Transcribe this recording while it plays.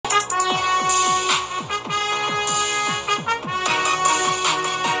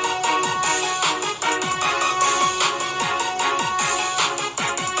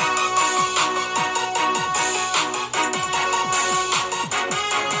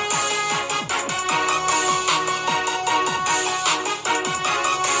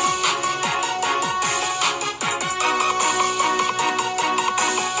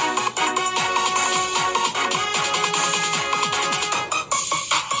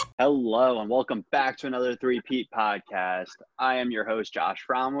Hello and welcome back to another Three-Peat podcast. I am your host, Josh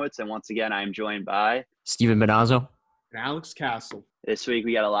Fromwitz, and once again, I am joined by Steven Benazzo. And Alex Castle. This week,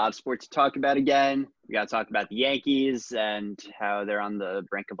 we got a lot of sports to talk about again. We got to talk about the Yankees and how they're on the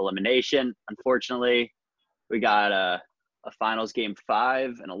brink of elimination. Unfortunately, we got a finals game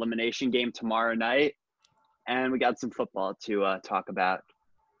 5, an elimination game tomorrow night, and we got some football to talk about.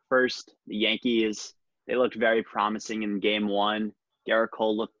 First, the Yankees, they looked very promising in game 1. Garrett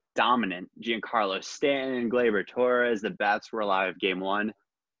Cole looked dominant. Giancarlo Stanton and Gleyber Torres, the bats were alive game 1.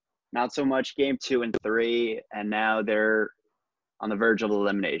 Not so much game 2 and 3, and now they're on the verge of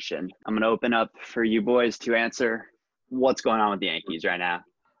elimination. I'm going to open up for you boys to answer what's going on with the Yankees right now.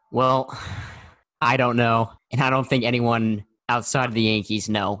 Well, I don't know, and I don't think anyone outside of the Yankees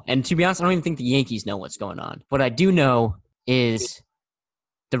know. And to be honest, I don't even think the Yankees know what's going on. What I do know is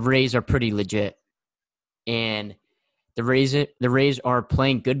the Rays are pretty legit, and the Rays are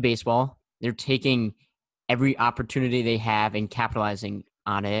playing good baseball. They're taking every opportunity they have and capitalizing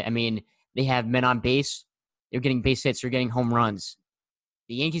on it. I mean, they have men on base. They're getting base hits. They're getting home runs.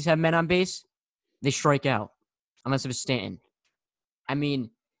 The Yankees have men on base. They strike out, unless it's Stanton. I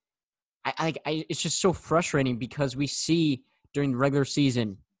mean, it's just so frustrating because we see during the regular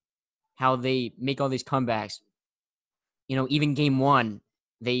season how they make all these comebacks. You know, even game 1,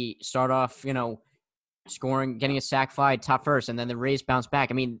 they start off, scoring, getting a sac fly, top first, and then the Rays bounce back.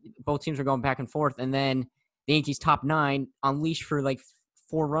 I mean, both teams are going back and forth, and then the Yankees top 9 unleashed for like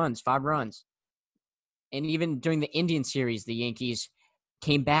 5 runs. And even during the Indian series, the Yankees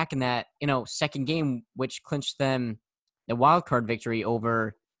came back in that, second game, which clinched them the wild card victory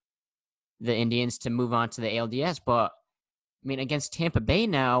over the Indians to move on to the ALDS. But, I mean, against Tampa Bay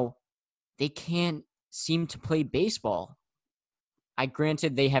now, they can't seem to play baseball.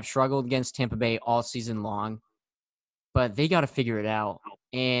 Granted, they have struggled against Tampa Bay all season long, but they got to figure it out.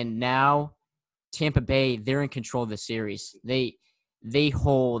 And now Tampa Bay, they're in control of the series. They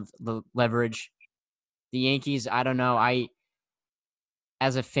hold the leverage. The Yankees, I don't know.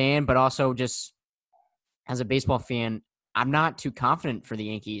 As a fan, but also just as a baseball fan, I'm not too confident for the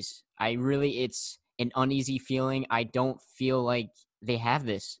Yankees. It's an uneasy feeling. I don't feel like they have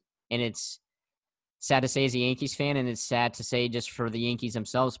this. And it's sad to say as a Yankees fan, and it's sad to say just for the Yankees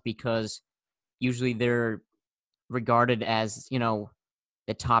themselves because usually they're regarded as,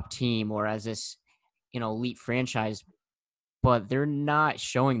 the top team or as this, elite franchise, but they're not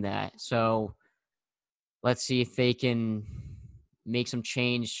showing that. So let's see if they can make some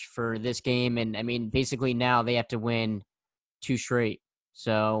change for this game. And, I mean, basically now they have to win 2 straight.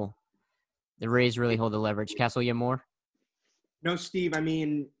 So the Rays really hold the leverage. Castle, you have more? No, Steve, I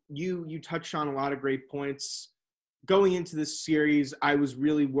mean, you touched on a lot of great points. Going into this series, I was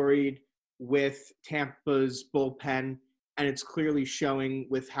really worried with Tampa's bullpen, and it's clearly showing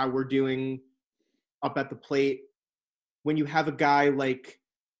with how we're doing up at the plate. When you have a guy like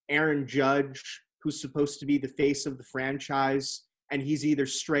Aaron Judge, who's supposed to be the face of the franchise, and he's either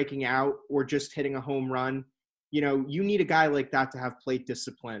striking out or just hitting a home run, you need a guy like that to have plate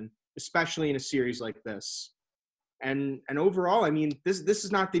discipline, especially in a series like this. And overall, I mean, this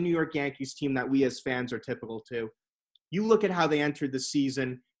is not the New York Yankees team that we as fans are typical to. You look at how they entered the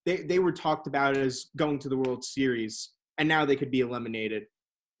season. They were talked about as going to the World Series, and now they could be eliminated.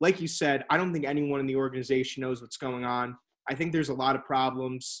 Like you said, I don't think anyone in the organization knows what's going on. I think there's a lot of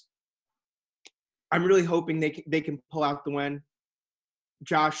problems. I'm really hoping they can pull out the win.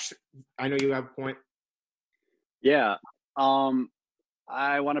 Josh, I know you have a point. Yeah.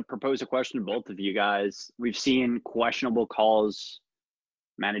 I want to propose a question to both of you guys. We've seen questionable calls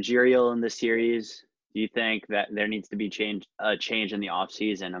managerial in this series. Do you think that there needs to be a change in the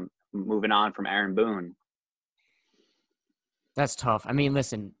offseason? I'm moving on from Aaron Boone. That's tough. I mean,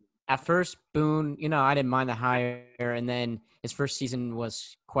 listen, at first, Boone, I didn't mind the hire, and then his first season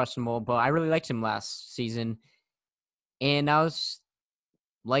was questionable, but I really liked him last season. And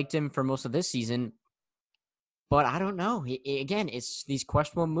liked him for most of this season. But I don't know. Again, it's these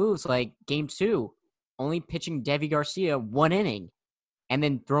questionable moves like game 2, only pitching Deivi Garcia 1 inning and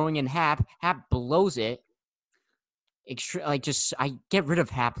then throwing in Happ. Happ blows it. I get rid of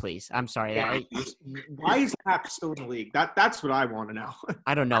Happ, please. I'm sorry. Why is Happ still in the league? That's what I want to know.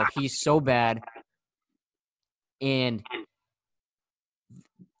 I don't know. He's so bad. And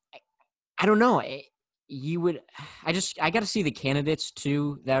I don't know. I got to see the candidates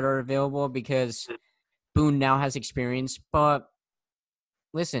too that are available because Boone now has experience, but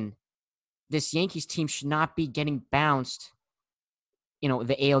listen, this Yankees team should not be getting bounced, the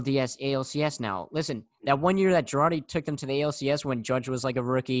ALDS, ALCS now. Listen, that one year that Girardi took them to the ALCS when Judge was like a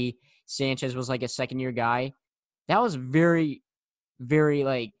rookie, Sanchez was like a second-year guy, that was very, very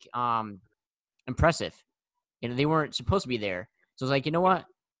like impressive. They weren't supposed to be there. So it's like, you know what?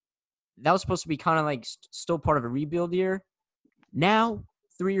 That was supposed to be kind of like still part of a rebuild year. Now,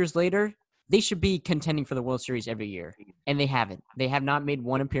 3 years later, they should be contending for the World Series every year, and they haven't. They have not made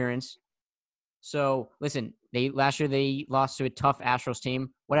one appearance. So listen, last year they lost to a tough Astros team.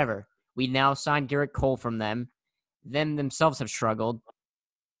 Whatever. We now signed Garrett Cole from them. Them themselves have struggled.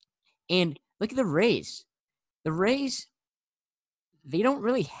 And look at the Rays. The Rays, they don't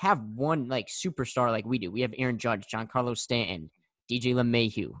really have one like superstar like we do. We have Aaron Judge, Giancarlo Stanton, DJ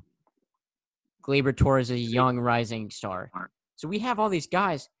LeMahieu. Gleyber Torres is a young rising star. So we have all these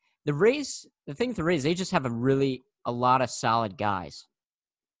guys. The Rays, the thing with the Rays, they just have a lot of solid guys.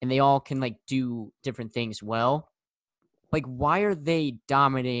 And they all can like do different things well. Like, why are they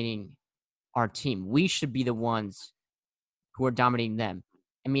dominating our team? We should be the ones who are dominating them.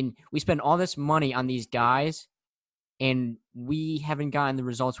 I mean, we spend all this money on these guys, and we haven't gotten the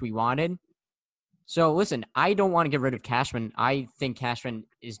results we wanted. So, listen, I don't want to get rid of Cashman. I think Cashman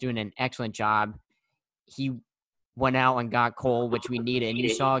is doing an excellent job. He went out and got Cole, which we needed. And you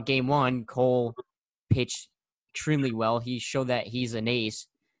saw game one, Cole pitched extremely well. He showed that he's an ace,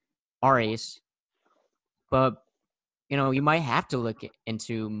 our ace. But, you might have to look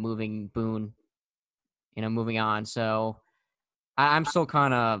into moving Boone, moving on. So I'm still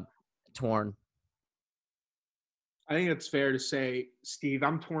kind of torn. I think it's fair to say, Steve,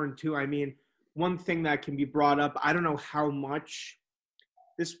 I'm torn too. I mean, one thing that can be brought up, I don't know how much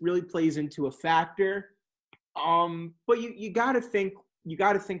this really plays into a factor. But you got to think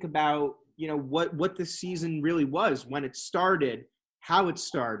about, what the season really was, when it started, how it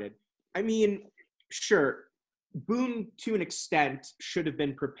started. I mean, sure, Boone to an extent should have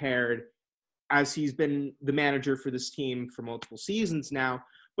been prepared, as he's been the manager for this team for multiple seasons now.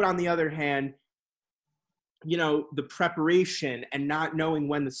 But on the other hand, the preparation and not knowing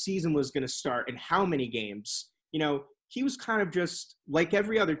when the season was going to start and how many games, he was kind of just like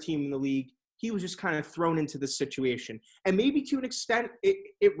every other team in the league. He was just kind of thrown into the situation. And maybe to an extent,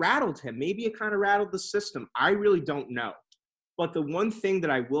 it rattled him. Maybe it kind of rattled the system. I really don't know. But the one thing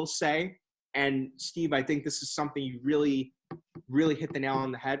that I will say, and Steve, I think this is something you really, really hit the nail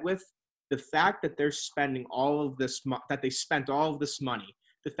on the head with, the fact that they're spending that they spent all of this money,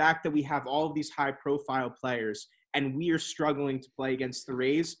 the fact that we have all of these high-profile players and we are struggling to play against the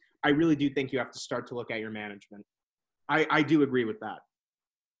Rays, I really do think you have to start to look at your management. I do agree with that.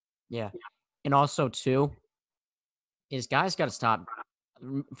 Yeah. And also, too, is guys got to stop,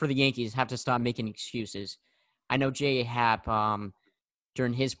 for the Yankees, have to stop making excuses. I know J.A. Happ,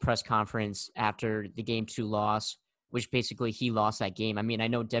 during his press conference after the Game 2 loss, which basically he lost that game. I mean, I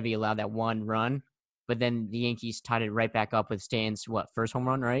know Debbie allowed that one run, but then the Yankees tied it right back up with Stanton's, first home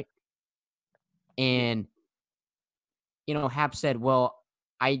run, right? And, Happ said, well,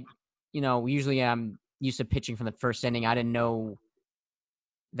 usually I'm used to pitching from the first inning. I didn't know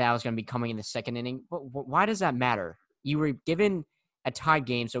that I was going to be coming in the second inning. But why does that matter? You were given a tied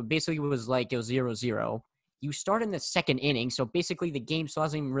game, so basically it was 0-0. You start in the second inning, so basically the game still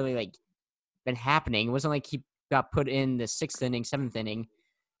hasn't even really, been happening. It wasn't like he got put in the sixth inning, seventh inning.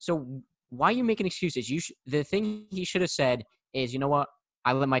 So why are you making excuses? The thing he should have said is, you know what?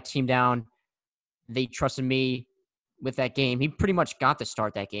 I let my team down. They trusted me with that game. He pretty much got to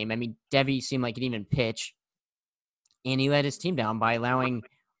start that game. I mean, Debbie seemed like he didn't even pitch. And he let his team down by allowing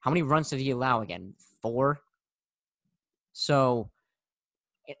 – how many runs did he allow again? 4? So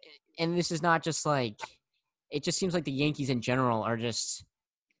 – and this is not just it just seems like the Yankees in general are just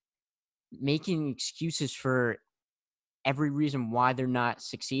making excuses for every reason why they're not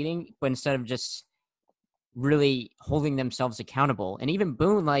succeeding, but instead of just really holding themselves accountable. And even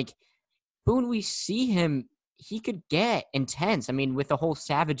Boone, Boone, we see him, he could get intense. I mean, with the whole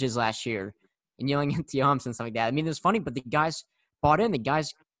Savages last year and yelling at the umps and stuff like that. I mean, it was funny, but the guys bought in. The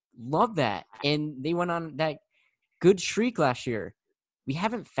guys loved that. And they went on that good streak last year. We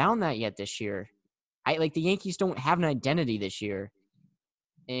haven't found that yet this year. The Yankees don't have an identity this year.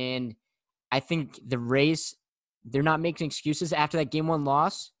 And I think the Rays, they're not making excuses after that Game 1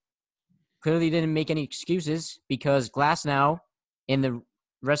 loss. Clearly didn't make any excuses because Glasnow and the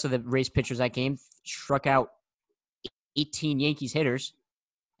rest of the Rays pitchers that game struck out 18 Yankees hitters.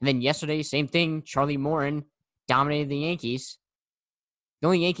 And then yesterday, same thing, Charlie Morton dominated the Yankees. The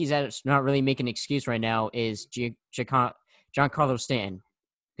only Yankees that's not really making an excuse right now is Giancarlo Stanton,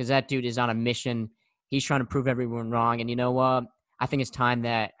 because that dude is on a mission. He's trying to prove everyone wrong. And you know what? I think it's time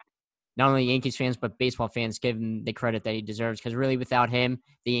that not only Yankees fans, but baseball fans give him the credit that he deserves, because really without him,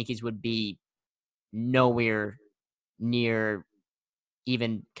 the Yankees would be nowhere near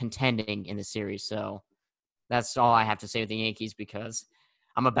even contending in the series. So That's all I have to say with the Yankees because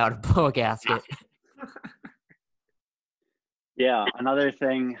I'm about to blow a gasket. Yeah, another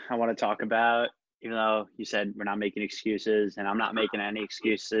thing I want to talk about, even though you said we're not making excuses, and I'm not making any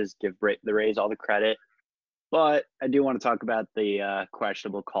excuses, give the Rays all the credit. But I do want to talk about the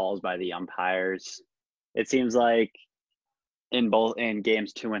questionable calls by the umpires. It seems like in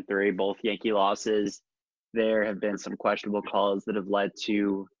games 2 and 3, both Yankee losses, there have been some questionable calls that have led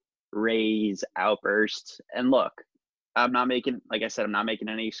to Rays outbursts. And look, I'm not making, like I said, I'm not making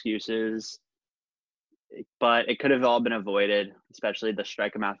any excuses, but it could have all been avoided, especially the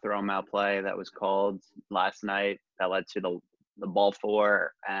strike him out, throw him out play that was called last night that led to the ball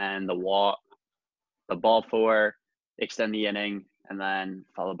four and the walk, the ball four, extend the inning, and then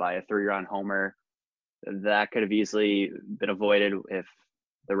followed by a 3-run homer. That could have easily been avoided if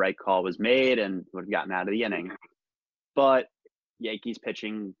the right call was made and would have gotten out of the inning. But Yankees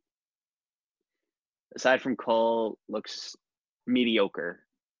pitching, aside from Cole, looks mediocre,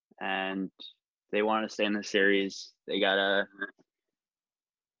 and they want to stay in the series. They gotta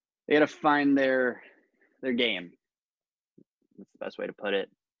find their game. That's the best way to put it.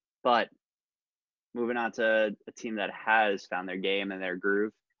 But moving on to a team that has found their game and their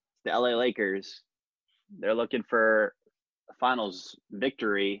groove, the LA Lakers. They're looking for a finals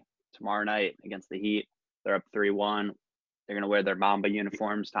victory tomorrow night against the Heat. They're up 3-1. They're going to wear their Mamba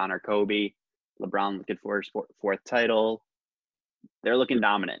uniforms to honor Kobe. LeBron looking for his fourth title. They're looking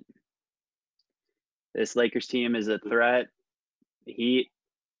dominant. This Lakers team is a threat. The Heat,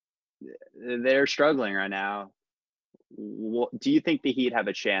 they're struggling right now. Do you think the Heat have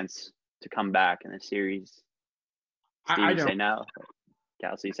a chance to come back in the series? Steve, I don't. Say no.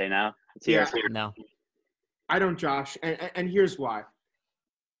 Kelsey, say no. No. I don't, Josh. And here's why.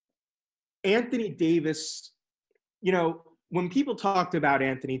 Anthony Davis, when people talked about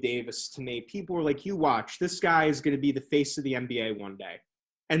Anthony Davis to me, people were like, you watch, this guy is going to be the face of the NBA one day.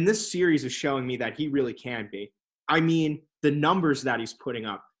 And this series is showing me that he really can be. I mean, the numbers that he's putting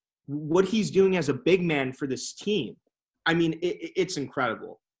up, what he's doing as a big man for this team, I mean, it's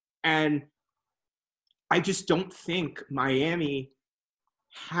incredible. And I just don't think Miami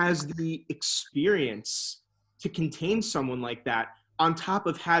has the experience to contain someone like that on top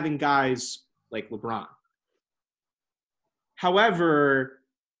of having guys like LeBron. However,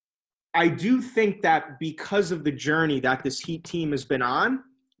 I do think that because of the journey that this Heat team has been on,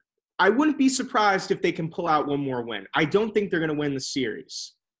 I wouldn't be surprised if they can pull out one more win. I don't think they're going to win the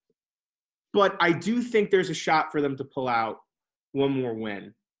series. But I do think there's a shot for them to pull out one more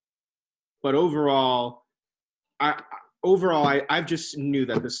win. But overall, I've just knew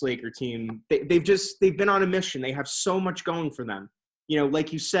that this Laker team, they've been on a mission. They have so much going for them.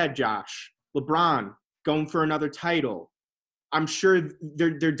 Like you said, Josh, LeBron going for another title. I'm sure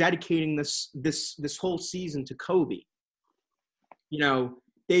they're dedicating this whole season to Kobe.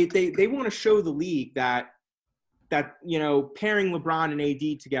 They want to show the league that pairing LeBron and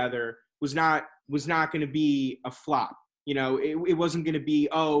AD together was not going to be a flop. It wasn't going to be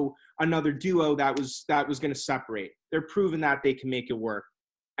another duo that was going to separate. They're proving that they can make it work,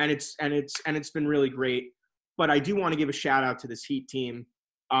 and it's been really great. But I do want to give a shout out to this Heat team.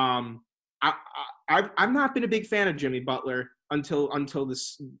 I've not been a big fan of Jimmy Butler until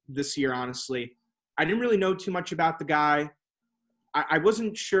this year. Honestly, I didn't really know too much about the guy. I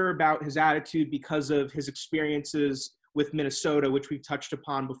wasn't sure about his attitude because of his experiences with Minnesota, which we've touched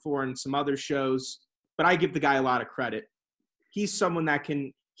upon before in some other shows. But I give the guy a lot of credit. He is someone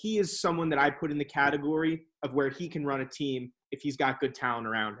that I put in the category of where he can run a team if he's got good talent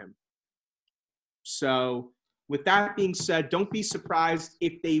around him. So with that being said, don't be surprised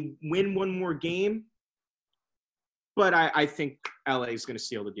if they win one more game. But I think LA is going to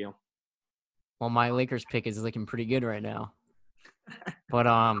seal the deal. Well, my Lakers pick is looking pretty good right now.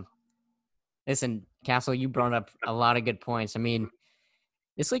 But listen, Castle, you brought up a lot of good points. I mean,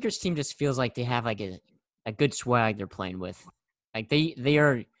 this Lakers team just feels like they have like a good swag they're playing with. Like they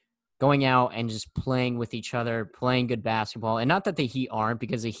are going out and just playing with each other, playing good basketball. And not that the Heat aren't,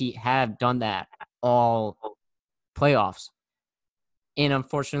 because the Heat have done that all playoffs. And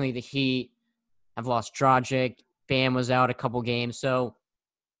unfortunately, the Heat have lost Dragic. Bam was out a couple games. So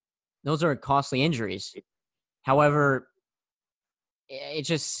those are costly injuries. However,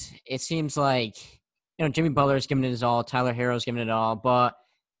 it seems like, Jimmy Butler's giving it his all. Tyler Herro's giving it all. But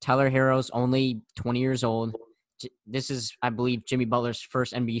Tyler Herro's only 20 years old. This is, I believe, Jimmy Butler's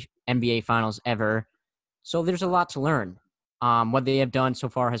first NBA Finals ever. So there's a lot to learn. What they have done so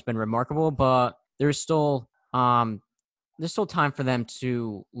far has been remarkable, but there's still time for them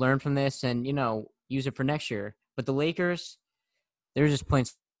to learn from this and, use it for next year. But the Lakers, they're just playing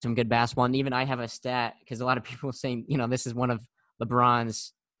some good basketball. And even I have a stat because a lot of people are saying, this is one of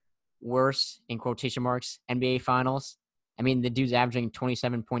LeBron's worst, in quotation marks, NBA finals. I mean, the dude's averaging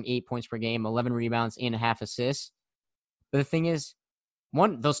 27.8 points per game, 11 rebounds, and a half assists. But the thing is,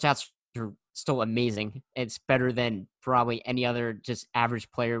 those stats are still amazing. It's better than probably any other just average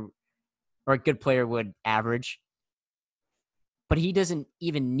player or a good player would average. But he doesn't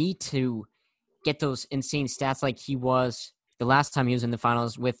even need to get those insane stats like he was the last time he was in the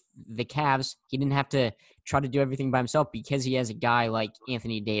finals with the Cavs. He didn't have to try to do everything by himself because he has a guy like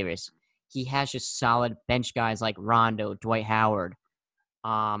Anthony Davis. He has just solid bench guys like Rondo, Dwight Howard,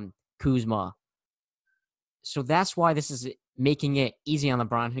 Kuzma. So that's why this is making it easy on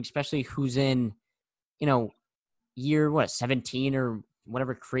LeBron, especially who's in, year 17 or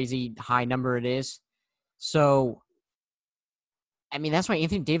whatever crazy high number it is. So, I mean, that's why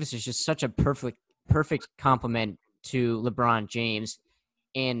Anthony Davis is just such a perfect complement to LeBron James.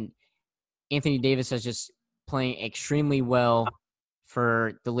 And Anthony Davis is just playing extremely well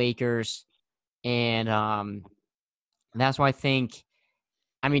for the Lakers. And that's why I think,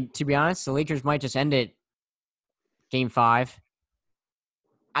 to be honest, the Lakers might just end it Game 5.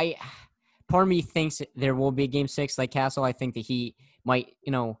 Part of me thinks there will be a Game 6 like Castle. I think that he might,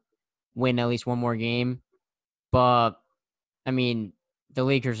 win at least one more game. But, the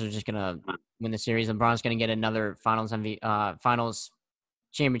Lakers are just going to win the series. LeBron's going to get another finals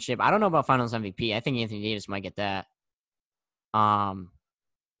championship. I don't know about finals MVP. I think Anthony Davis might get that. But,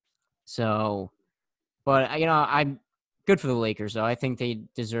 I'm good for the Lakers, though. I think they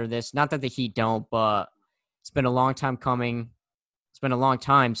deserve this. Not that the Heat don't, but it's been a long time coming. It's been a long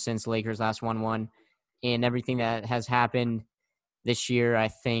time since Lakers last won one. And everything that has happened this year, I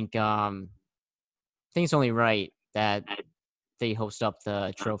think it's only right that they host up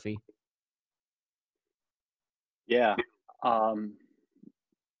the trophy. Yeah. Part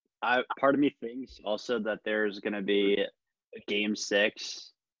of me thinks also that there's going to be a Game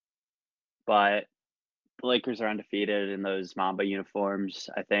 6, but the Lakers are undefeated in those Mamba uniforms.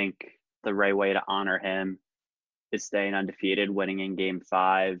 I think the right way to honor him is staying undefeated, winning in Game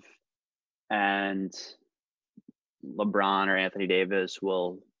 5, and LeBron or Anthony Davis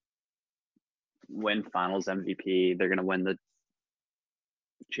will win Finals MVP. They're going to win the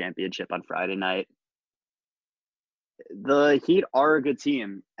championship on Friday night. The Heat are a good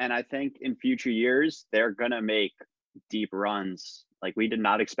team, and I think in future years they're going to make deep runs. Like, we did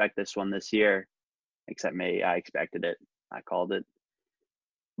not expect this one this year, except me. I expected it. I called it.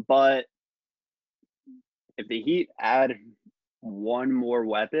 But if the Heat add one more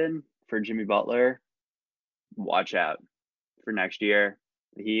weapon for Jimmy Butler, watch out for next year.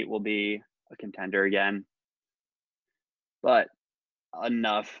 The Heat will be a contender again. But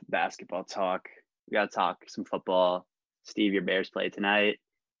enough basketball talk. We got to talk some football. Steve, your Bears play tonight.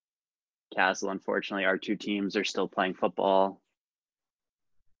 Castle, unfortunately, our two teams are still playing football.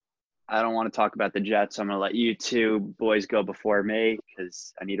 I don't want to talk about the Jets. So I'm going to let you two boys go before me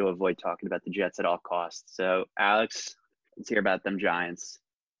because I need to avoid talking about the Jets at all costs. So, Alex, let's hear about them Giants.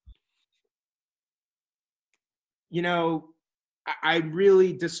 I'm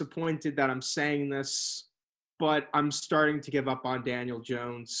really disappointed that I'm saying this, but I'm starting to give up on Daniel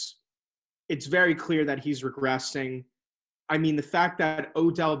Jones. It's very clear that he's regressing. The fact that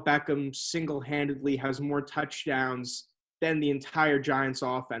Odell Beckham single-handedly has more touchdowns than the entire Giants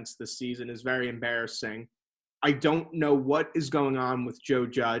offense this season is very embarrassing. I don't know what is going on with Joe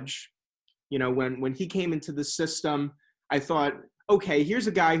Judge. When he came into the system, I thought, okay, here's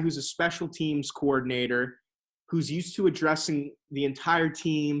a guy who's a special teams coordinator, who's used to addressing the entire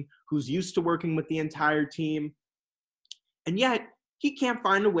team, who's used to working with the entire team. And yet, he can't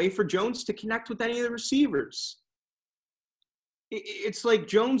find a way for Jones to connect with any of the receivers. It's like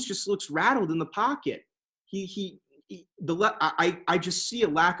Jones just looks rattled in the pocket. I just see a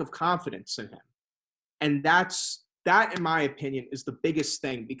lack of confidence in him. And that, in my opinion, is the biggest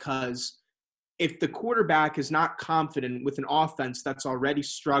thing, because if the quarterback is not confident with an offense that's already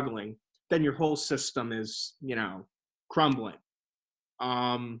struggling, then your whole system is, crumbling.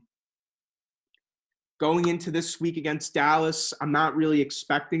 Going into this week against Dallas, I'm not really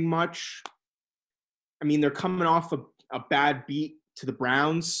expecting much. They're coming off a bad beat to the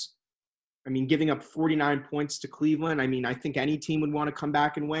Browns. Giving up 49 points to Cleveland. I think any team would want to come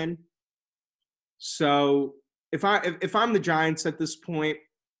back and win. So if I'm the Giants at this point,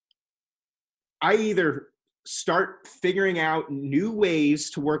 I either start figuring out new ways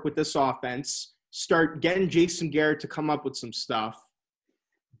to work with this offense, start getting Jason Garrett to come up with some stuff,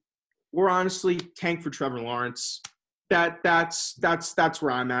 or honestly tank for Trevor Lawrence. That's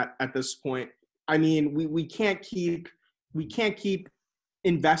where I'm at this point. We can't keep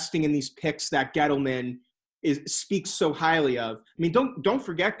investing in these picks that Gettleman speaks so highly of. I mean, don't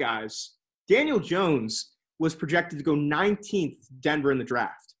forget, guys, Daniel Jones was projected to go 19th Denver in the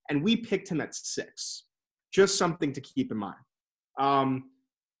draft, and we picked him at 6. Just something to keep in mind.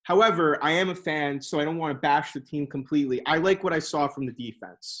 However, I am a fan, so I don't want to bash the team completely. I like what I saw from the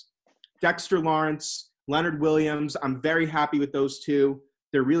defense. Dexter Lawrence, Leonard Williams, I'm very happy with those two.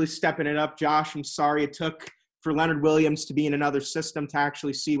 They're really stepping it up. Josh, I'm sorry it took for Leonard Williams to be in another system to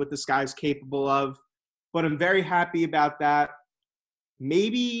actually see what this guy's capable of. But I'm very happy about that.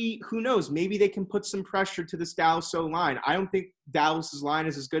 Maybe, who knows, maybe they can put some pressure to this Dallas O-line. I don't think Dallas's line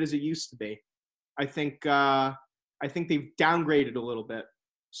is as good as it used to be. I think they've downgraded a little bit.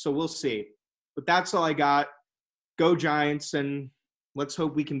 So we'll see. But that's all I got. Go Giants, and let's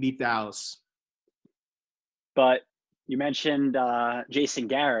hope we can beat Dallas. But you mentioned Jason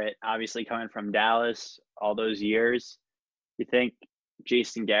Garrett, obviously coming from Dallas all those years. You think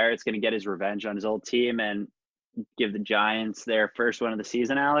Jason Garrett's going to get his revenge on his old team and give the Giants their first win of the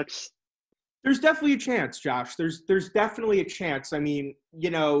season, Alex? There's definitely a chance, Josh. There's definitely a chance. I mean,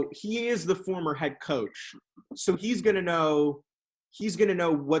 he is the former head coach. So he's going to know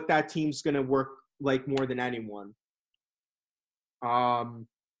what that team's going to work like more than anyone.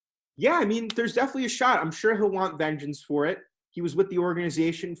 Yeah, I mean, there's definitely a shot. I'm sure he'll want vengeance for it. He was with the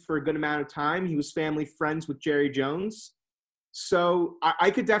organization for a good amount of time. He was family friends with Jerry Jones. So I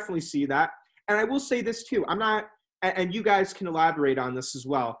could definitely see that. And I will say this too. I'm not, and you guys can elaborate on this as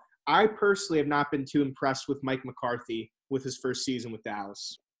well. I personally have not been too impressed with Mike McCarthy with his first season with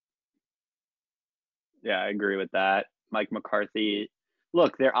Dallas. Yeah, I agree with that. Mike McCarthy,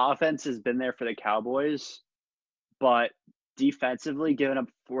 look, their offense has been there for the Cowboys, but defensively giving up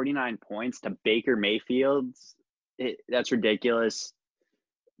 49 points to Baker Mayfield, that's ridiculous.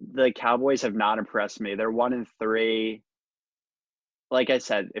 The Cowboys have not impressed me. They're 1-3. Like I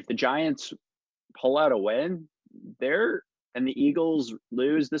said, if the Giants pull out a win, and the Eagles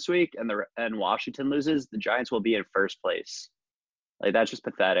lose this week and Washington loses, the Giants will be in first place. Like, that's just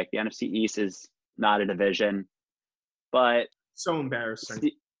pathetic. The NFC East is not a division. But so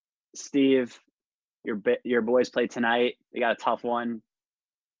embarrassing. Steve, your boys play tonight. They got a tough one.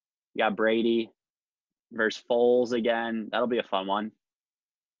 You got Brady versus Foles again. That'll be a fun one.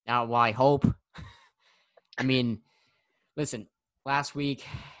 Well, I hope. I mean, listen, last week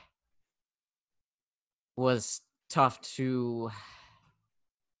was tough to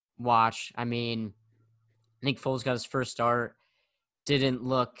watch. I mean, Nick Foles got his first start. Didn't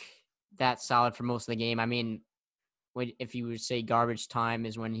look that solid for most of the game. I mean, if you would say garbage time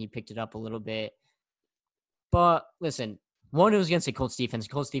is when he picked it up a little bit. But listen, one, it was against the Colts defense.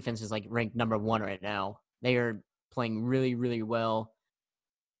 Colts defense is like ranked number 1 right now. They are playing really, really well.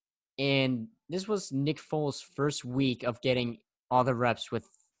 And this was Nick Foles' first week of getting all the reps with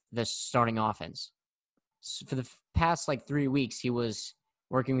the starting offense. So for the past 3 weeks, he was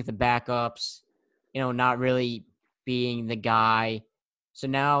working with the backups, not really being the guy. So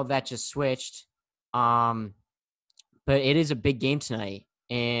now that just switched. But it is a big game tonight,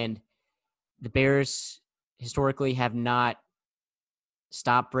 and the Bears historically have not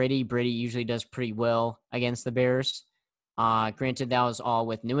stopped Brady. Brady usually does pretty well against the Bears. Granted, that was all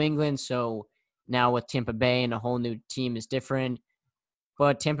with New England, so now with Tampa Bay and a whole new team is different.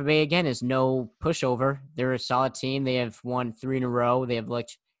 But Tampa Bay, again, is no pushover. They're a solid team. They have won 3 in a row. They have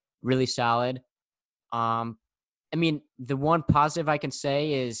looked really solid. I mean, the one positive I can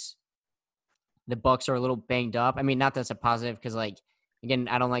say is the Bucs are a little banged up. I mean, not that's a positive because, again,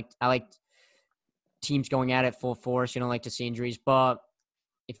 I like teams going at it full force. You don't like to see injuries. But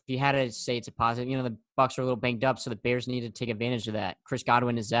if you had to say it's a positive, the Bucs are a little banged up, so the Bears need to take advantage of that. Chris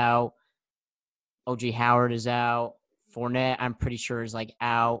Godwin is out. O.J. Howard is out. Fournette, I'm pretty sure, is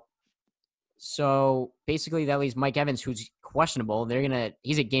out. So basically that leaves Mike Evans, who's questionable.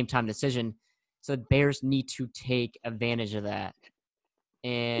 He's a game time decision. So the Bears need to take advantage of that.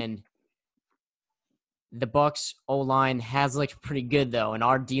 And the Bucs O-line has looked pretty good, though, and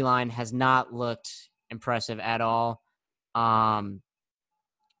our D-line has not looked impressive at all. The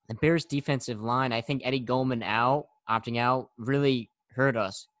Bears' defensive line, I think Eddie Goldman opting out, really hurt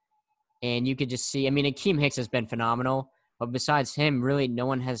us. And you could just see, Akeem Hicks has been phenomenal, but besides him, really no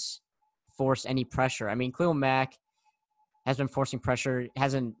one has forced any pressure. Khalil Mack has been forcing pressure,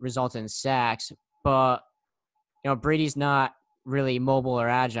 hasn't resulted in sacks, but, Brady's not really mobile or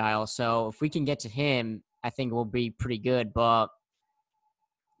agile. So if we can get to him, I think we'll be pretty good. But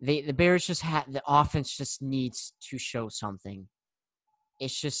the Bears the offense just needs to show something.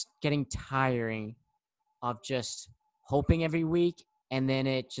 It's just getting tiring of just hoping every week and then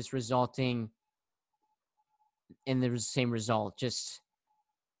it just resulting in the same result. Just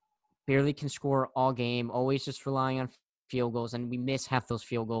barely can score all game, always just relying on field goals, and we miss half those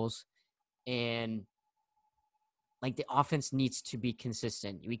field goals. And like the offense needs to be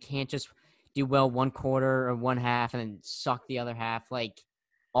consistent. We can't just do well one quarter or one half and then suck the other half. Like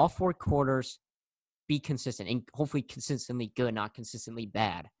all 4 quarters, be consistent and hopefully consistently good, not consistently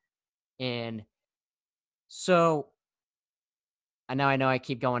bad. And so I know I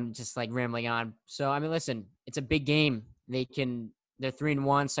keep going, just like rambling on. So I mean, listen, it's a big game. They're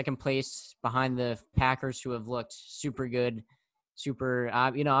 3-1, second place behind the Packers, who have looked super good, super.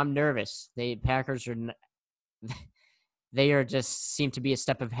 I'm nervous. Packers are. They are just seem to be a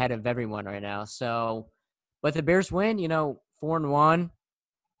step ahead of everyone right now. So, but the Bears win. 4-1.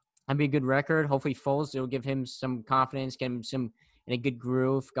 That'd be a good record. Hopefully, Foles, it'll give him some confidence, get him some in a good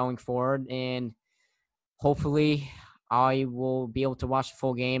groove going forward, and hopefully, I will be able to watch the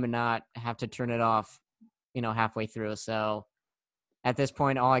full game and not have to turn it off, halfway through. So, at this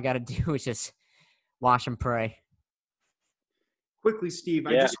point, all I got to do is just watch and pray. Quickly, Steve,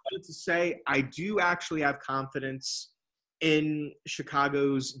 I just wanted to say I do actually have confidence in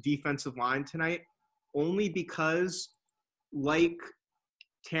Chicago's defensive line tonight, only because, like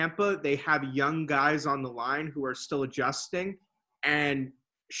Tampa, they have young guys on the line who are still adjusting, and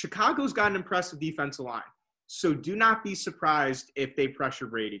Chicago's got an impressive defensive line. So do not be surprised if they pressure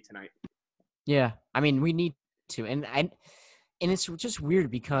Brady tonight. Yeah, I mean, we need to. And it's just weird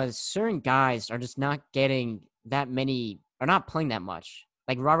because certain guys are just not getting that many, are not playing that much.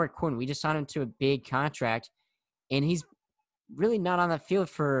 Like Robert Quinn, we just signed him to a big contract, and he's really not on the field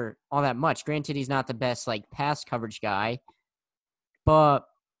for all that much. Granted, he's not the best like pass coverage guy, but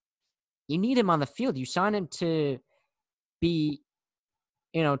you need him on the field. You sign him to be,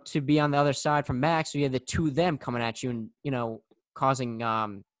 to be on the other side from Max. So you have the two of them coming at you and, causing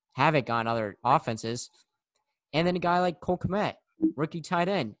havoc on other offenses. And then a guy like Cole Kmet, rookie tight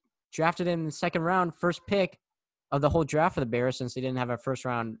end, drafted in the second round, first pick of the whole draft for the Bears, since they didn't have a first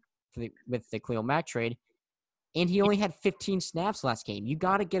round with the Khalil Mack trade. And he only had 15 snaps last game. You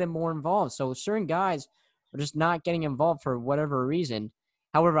got to get him more involved. So certain guys are just not getting involved for whatever reason.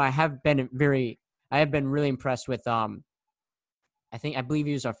 However, I have been really impressed with I believe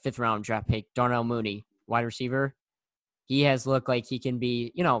he was our 5th round draft pick, Darnell Mooney, wide receiver. He has looked like he can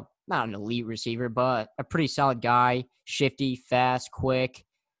be, not an elite receiver, but a pretty solid guy, shifty, fast, quick.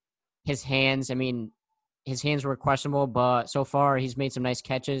 His hands were questionable, but so far he's made some nice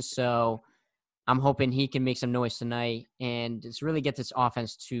catches. So I'm hoping he can make some noise tonight and just really get this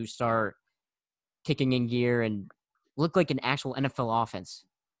offense to start kicking in gear and look like an actual NFL offense.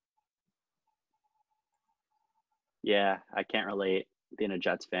 Yeah, I can't relate, being a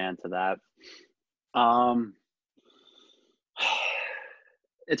Jets fan, to that.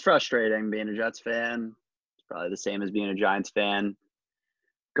 It's frustrating being a Jets fan. It's probably the same as being a Giants fan.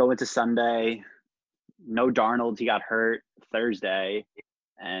 Go into Sunday, no Darnold. He got hurt Thursday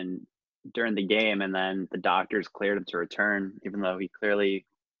and during the game, and then the doctors cleared him to return, even though he clearly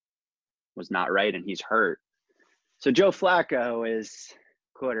was not right and he's hurt. So Joe Flacco is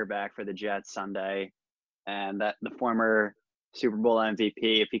quarterback for the Jets Sunday, and that the former Super Bowl MVP,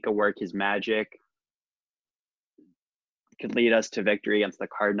 if he could work his magic, could lead us to victory against the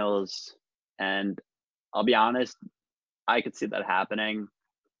Cardinals. And I'll be honest, I could see that happening.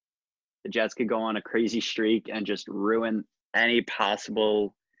 The Jets could go on a crazy streak and just ruin any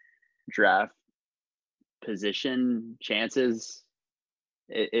possible draft position chances.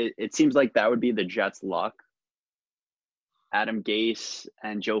 It seems like that would be the Jets' luck. Adam Gase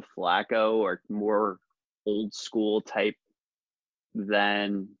and Joe Flacco are more old school type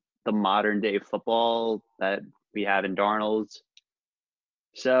than the modern day football that we have in Darnold's.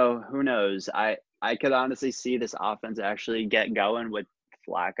 So who knows? I could honestly see this offense actually get going with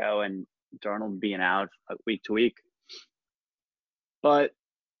Flacco and Darnold being out week to week. But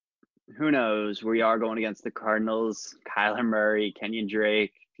who knows? We are going against the Cardinals, Kyler Murray, Kenyon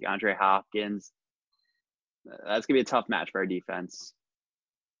Drake, DeAndre Hopkins. That's going to be a tough match for our defense.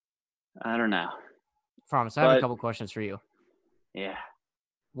 I don't know. Promise, I have a couple questions for you. Yeah.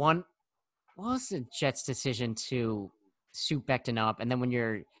 One, what was the Jets' decision to suit Becton up? And then when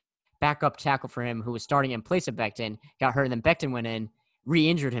your backup tackle for him, who was starting in place of Becton, got hurt, and then Becton went in,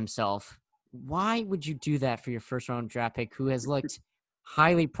 re-injured himself. Why would you do that for your first-round draft pick, who has looked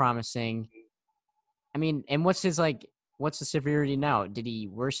highly promising? I mean, and what's the severity now? Did he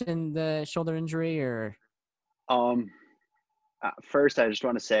worsen the shoulder injury, or? First, I just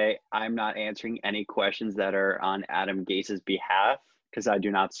want to say I'm not answering any questions that are on Adam Gase's behalf, because I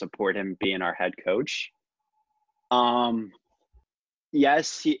do not support him being our head coach.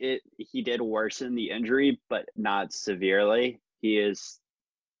 Yes, he did worsen the injury, but not severely. He is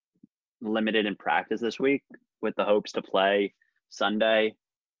limited in practice this week with the hopes to play Sunday,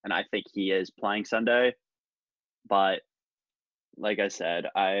 and I think he is playing Sunday. But like I said,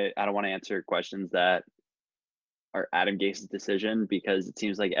 I don't want to answer questions that are Adam Gase's decision because it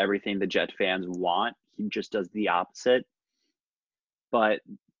seems like everything the Jet fans want, he just does the opposite. But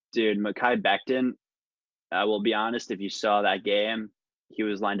dude, Mekhi Becton, I will be honest, if you saw that game, he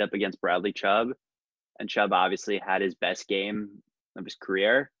was lined up against Bradley Chubb, and Chubb obviously had his best game of his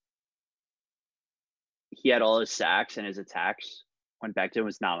career. He had all his sacks and his attacks when Becton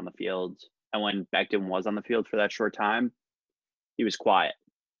was not on the field. And when Becton was on the field for that short time, he was quiet.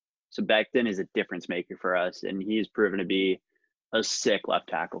 So Becton is a difference maker for us, and he's proven to be a sick left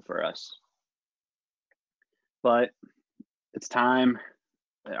tackle for us. But it's time.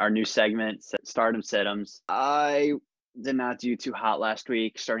 Our new segment, Stardom Situms. I did not do too hot last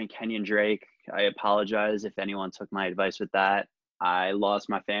week, starting Kenyon Drake. I apologize if anyone took my advice with that. I lost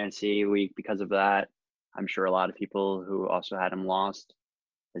my fantasy week because of that. I'm sure a lot of people who also had him lost,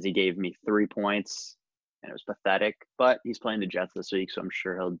 as he gave me 3 points, and it was pathetic. But he's playing the Jets this week, so I'm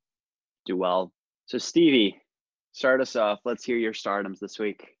sure he'll do well. So Stevie, start us off. Let's hear your stardoms this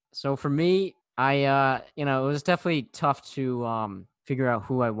week. So for me, it was definitely tough to figure out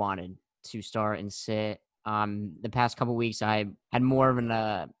who I wanted to start and sit. The past couple weeks, I had more of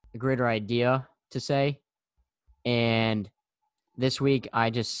a greater idea to say, and this week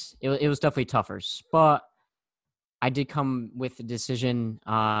it was definitely tougher. But I did come with a decision,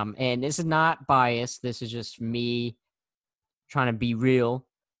 and this is not biased. This is just me trying to be real.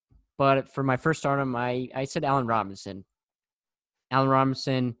 But for my first stardom, I said Allen Robinson. Allen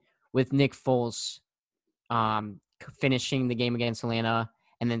Robinson with Nick Foles finishing the game against Atlanta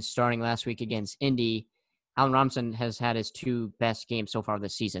and then starting last week against Indy. Allen Robinson has had his 2 best games so far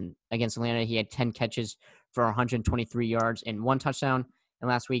this season. Against Atlanta, he had 10 catches for 123 yards and 1 touchdown. And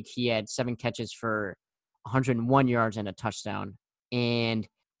last week, he had 7 catches for 101 yards and a touchdown. And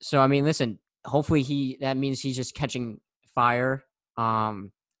so, I mean, listen, hopefully that means he's just catching fire.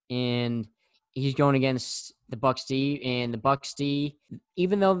 And he's going against the Bucs D, and the Bucs D,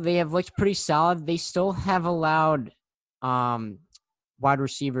 even though they have looked pretty solid, they still have allowed wide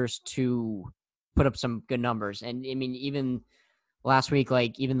receivers to put up some good numbers. And I mean, even last week,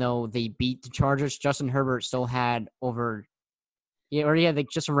 like even though they beat the Chargers, Justin Herbert still had already had like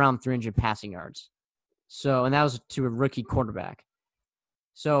just around 300 passing yards. So, and that was to a rookie quarterback.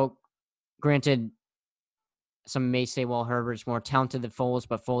 So, granted, some may say, well, Herbert's more talented than Foles,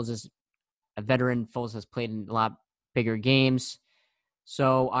 but Foles is a veteran. Foles has played in a lot bigger games.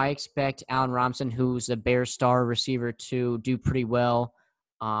 So I expect Allen Robinson, who's a Bears star receiver, to do pretty well.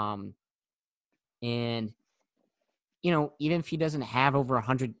 And, even if he doesn't have over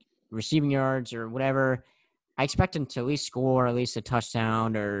 100 receiving yards or whatever, I expect him to at least score at least a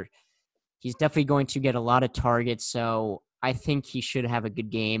touchdown, or he's definitely going to get a lot of targets. So I think he should have a good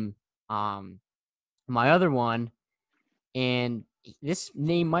game. My other one, and this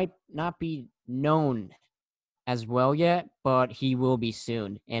name might not be known as well yet, but he will be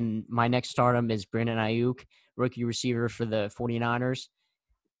soon. And my next stardom is Brandon Ayuk, rookie receiver for the 49ers.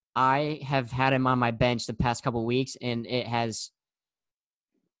 I have had him on my bench the past couple of weeks, and it has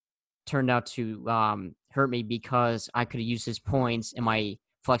turned out to hurt me because I could have used his points in my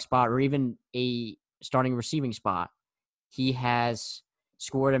flex spot or even a starting receiving spot. He has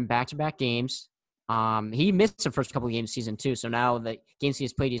scored in back-to-back games. He missed the first couple of games season too. So now the games he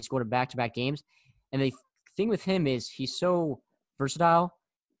has played, he's scored in back-to-back games. And the thing with him is he's so versatile.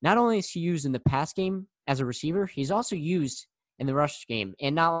 Not only is he used in the pass game as a receiver, he's also used in the rush game.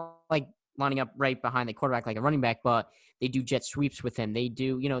 And not like lining up right behind the quarterback like a running back, but they do jet sweeps with him. They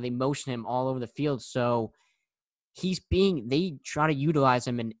do, they motion him all over the field. So they try to utilize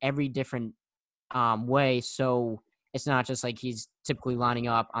him in every different way. So it's not just like he's typically lining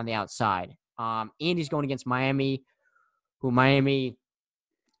up on the outside. And he's going against Miami,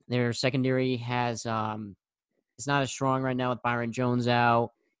 their secondary has it's not as strong right now with Byron Jones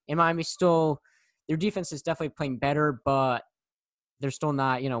out. And Miami their defense is definitely playing better, but they're still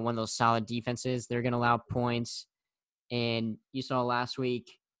not, one of those solid defenses. They're going to allow points. And you saw last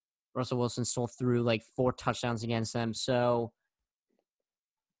week, Russell Wilson still threw like 4 touchdowns against them. So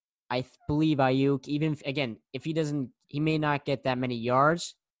I believe Ayuk, if he may not get that many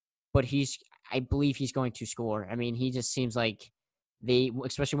yards, but I believe he's going to score. I mean, he just seems like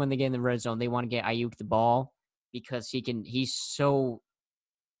especially when they get in the red zone, they want to get Ayuk the ball because he's so,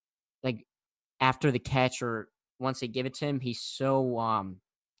 like, after the catch or once they give it to him, he's so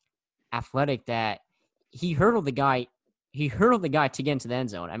athletic that he hurdled the guy to get into the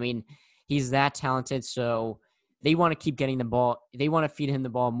end zone. I mean, he's that talented. So they want to keep getting the ball. They want to feed him the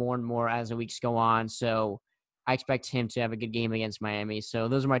ball more and more as the weeks go on. So I expect him to have a good game against Miami. So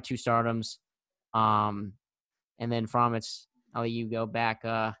those are my 2 stardoms. And then from it's, I'll let you go back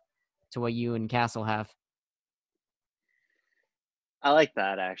to what you and Castle have. I like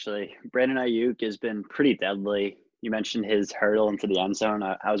that, actually. Brandon Ayuk has been pretty deadly. You mentioned his hurdle into the end zone.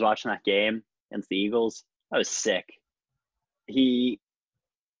 I was watching that game against the Eagles. I was sick. You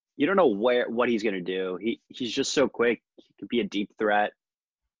don't know what he's going to do. He's just so quick. He could be a deep threat,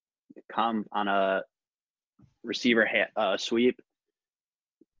 come on a receiver sweep.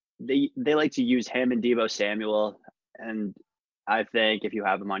 They like to use him and Deebo Samuel, and I think if you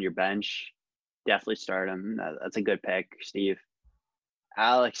have him on your bench, definitely start him. That's a good pick, Steve.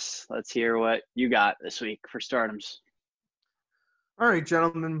 Alex, let's hear what you got this week for stardoms. All right,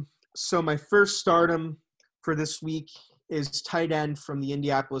 gentlemen. So my first stardom for this week is tight end from the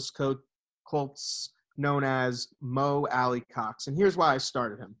Indianapolis Colts, known as Mo Alley-Cox. And here's why I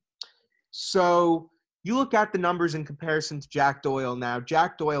started him. So you look at the numbers in comparison to Jack Doyle now.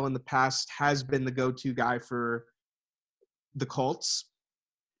 Jack Doyle in the past has been the go-to guy for the Colts.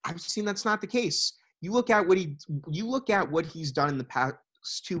 I've seen that's not the case. You look at what he's done in the past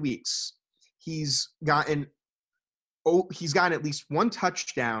 2 weeks. He's gotten at least 1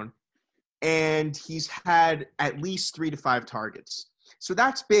 touchdown, and he's had at least 3 to 5 targets. So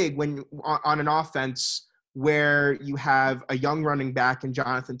that's big when on an offense where you have a young running back in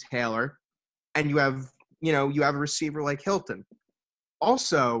Jonathan Taylor, and you have a receiver like Hilton.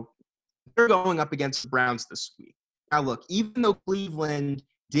 Also, they're going up against the Browns this week. Now, look, even though Cleveland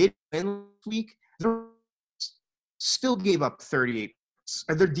did win last week, they still gave up 38 points.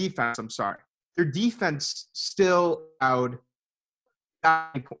 Their defense still allowed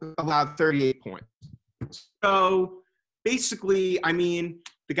 38 points. So basically, I mean,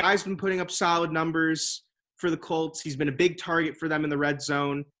 the guy's been putting up solid numbers for the Colts. He's been a big target for them in the red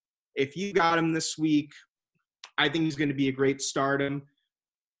zone. If you got him this week, I think he's going to be a great stardom.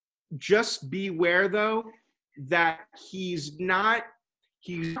 Just beware, though, that he's not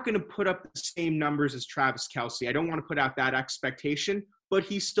going to put up the same numbers as Travis Kelce. I don't want to put out that expectation, but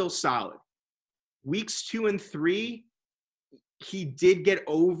he's still solid. Weeks 2 and 3, he did get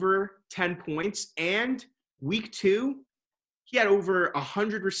over 10 points, and week 2, he had over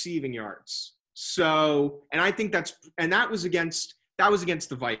 100 receiving yards. So, and I think that was against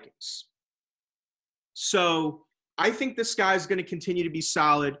the Vikings. So I think this guy's going to continue to be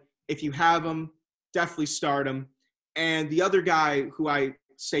solid. If you have him, definitely start him. And the other guy who I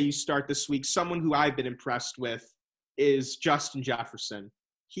say you start this week, someone who I've been impressed with, is Justin Jefferson.